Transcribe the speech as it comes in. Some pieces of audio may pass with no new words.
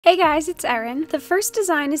Hey guys, it's Erin. The first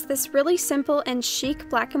design is this really simple and chic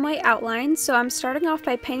black and white outline, so I'm starting off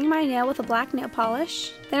by painting my nail with a black nail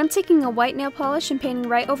polish. Then I'm taking a white nail polish and painting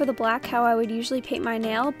right over the black how I would usually paint my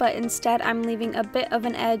nail, but instead I'm leaving a bit of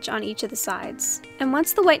an edge on each of the sides. And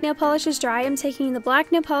once the white nail polish is dry, I'm taking the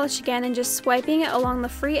black nail polish again and just swiping it along the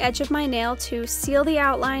free edge of my nail to seal the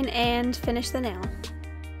outline and finish the nail.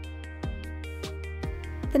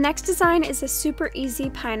 The next design is a super easy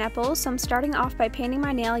pineapple, so I'm starting off by painting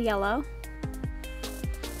my nail yellow.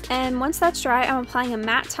 And once that's dry, I'm applying a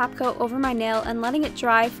matte top coat over my nail and letting it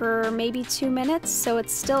dry for maybe 2 minutes so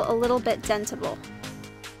it's still a little bit dentable.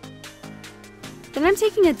 Then I'm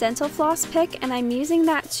taking a dental floss pick and I'm using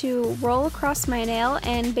that to roll across my nail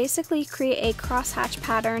and basically create a crosshatch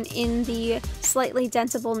pattern in the slightly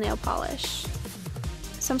dentable nail polish.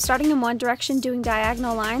 So I'm starting in one direction doing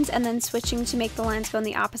diagonal lines and then switching to make the lines go in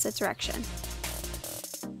the opposite direction.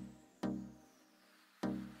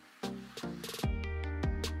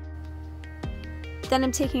 Then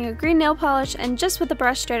I'm taking a green nail polish and just with the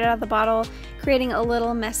brush straight out of the bottle, creating a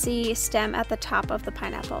little messy stem at the top of the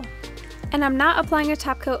pineapple. And I'm not applying a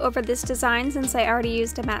top coat over this design since I already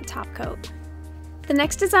used a matte top coat. The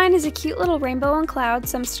next design is a cute little rainbow and cloud,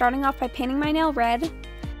 so I'm starting off by painting my nail red.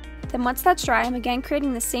 Then once that's dry, I'm again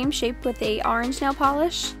creating the same shape with a orange nail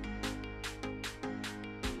polish,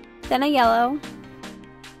 then a yellow,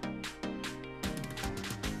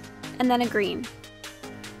 and then a green.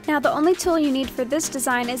 Now the only tool you need for this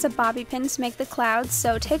design is a bobby pin to make the clouds,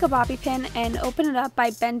 so take a bobby pin and open it up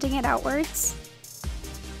by bending it outwards.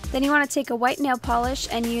 Then you want to take a white nail polish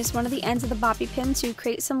and use one of the ends of the bobby pin to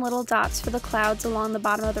create some little dots for the clouds along the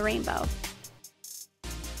bottom of the rainbow.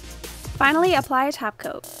 Finally, apply a top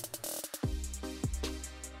coat.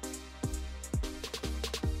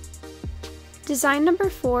 Design number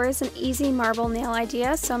 4 is an easy marble nail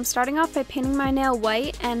idea, so I'm starting off by painting my nail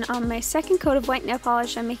white, and on my second coat of white nail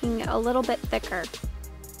polish I'm making it a little bit thicker.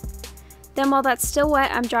 Then while that's still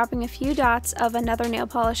wet, I'm dropping a few dots of another nail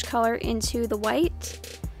polish color into the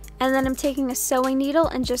white, and then I'm taking a sewing needle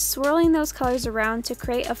and just swirling those colors around to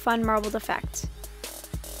create a fun marbled effect.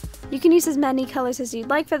 You can use as many colors as you'd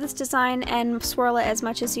like for this design and swirl it as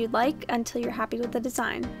much as you'd like until you're happy with the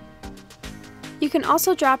design. You can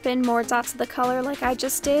also drop in more dots of the color like I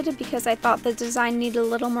just did because I thought the design needed a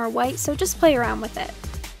little more white, so just play around with it.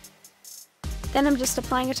 Then I'm just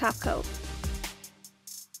applying a top coat.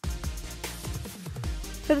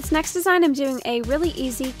 For this next design I'm doing a really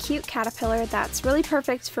easy, cute caterpillar that's really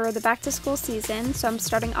perfect for the back to school season, so I'm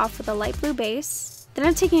starting off with a light blue base. Then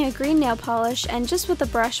I'm taking a green nail polish and just with the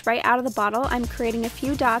brush right out of the bottle I'm creating a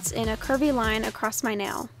few dots in a curvy line across my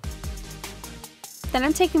nail. Then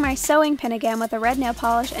I'm taking my sewing pin again with a red nail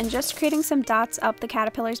polish and just creating some dots up the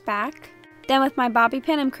caterpillar's back. Then with my bobby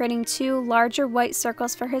pin I'm creating 2 larger white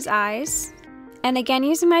circles for his eyes. And again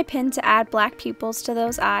using my pin to add black pupils to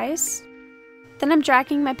those eyes. Then I'm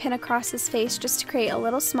dragging my pin across his face just to create a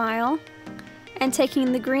little smile. And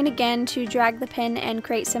taking the green again to drag the pin and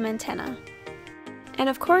create some antenna. And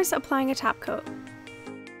of course applying a top coat.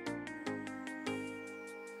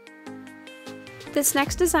 This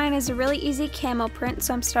next design is a really easy camo print,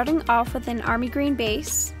 so I'm starting off with an army green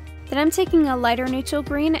base. Then I'm taking a lighter neutral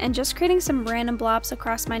green and just creating some random blobs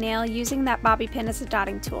across my nail using that bobby pin as a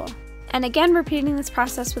dotting tool. And again repeating this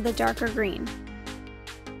process with a darker green.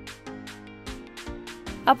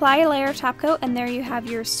 Apply a layer of top coat and there you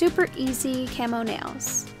have your super easy camo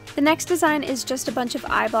nails. The next design is just a bunch of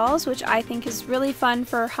eyeballs, which I think is really fun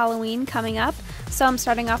for Halloween coming up, so I'm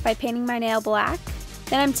starting off by painting my nail black.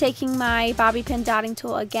 Then I'm taking my bobby pin dotting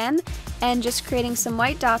tool again and just creating some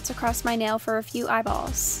white dots across my nail for a few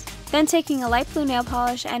eyeballs. Then taking a light blue nail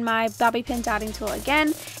polish and my bobby pin dotting tool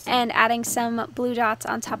again and adding some blue dots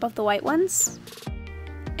on top of the white ones.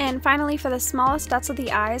 And finally for the smallest dots of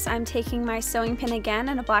the eyes, I'm taking my sewing pin again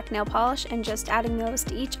and a black nail polish and just adding those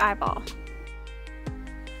to each eyeball.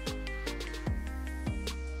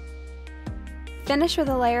 Finish with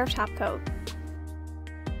a layer of top coat.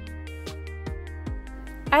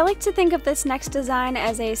 I like to think of this next design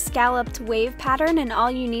as a scalloped wave pattern, and all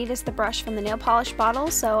you need is the brush from the nail polish bottle,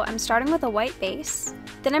 so I'm starting with a white base.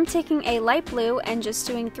 Then I'm taking a light blue and just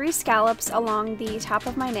doing 3 scallops along the top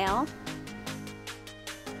of my nail.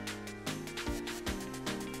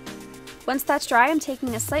 Once that's dry, I'm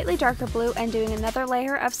taking a slightly darker blue and doing another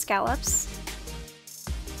layer of scallops.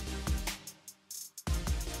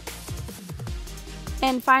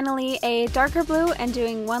 And finally a darker blue and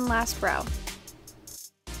doing one last row.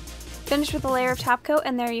 Finish with a layer of top coat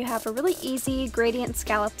and there you have a really easy gradient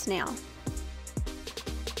scalloped nail.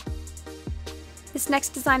 This next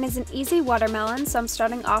design is an easy watermelon, so I'm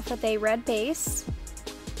starting off with a red base.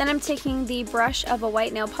 Then I'm taking the brush of a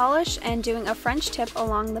white nail polish and doing a French tip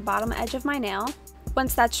along the bottom edge of my nail.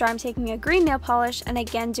 Once that's dry, I'm taking a green nail polish and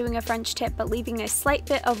again doing a French tip but leaving a slight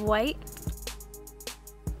bit of white.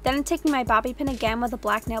 Then I'm taking my bobby pin again with a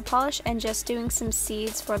black nail polish and just doing some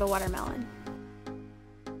seeds for the watermelon.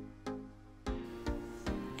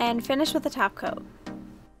 And finish with a top coat.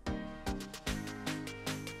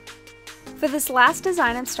 For this last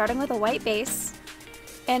design, I'm starting with a white base,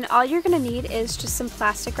 and all you're going to need is just some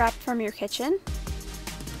plastic wrap from your kitchen.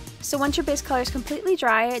 So once your base color is completely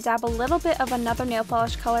dry, dab a little bit of another nail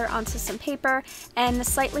polish color onto some paper and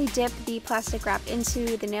slightly dip the plastic wrap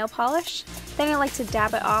into the nail polish. Then I like to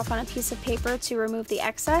dab it off on a piece of paper to remove the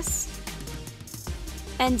excess.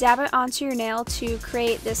 And dab it onto your nail to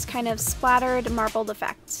create this kind of splattered, marbled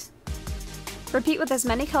effect. Repeat with as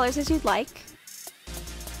many colors as you'd like.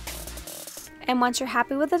 And once you're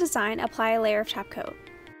happy with the design, apply a layer of top coat.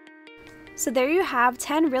 So there you have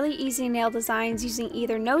 10 really easy nail designs using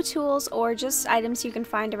either no tools or just items you can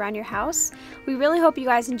find around your house. We really hope you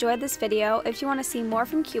guys enjoyed this video. If you want to see more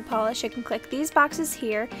from Q Polish, you can click these boxes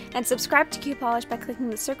here and subscribe to Q Polish by clicking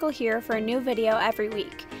the circle here for a new video every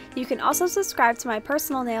week. You can also subscribe to my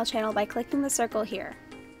personal nail channel by clicking the circle here.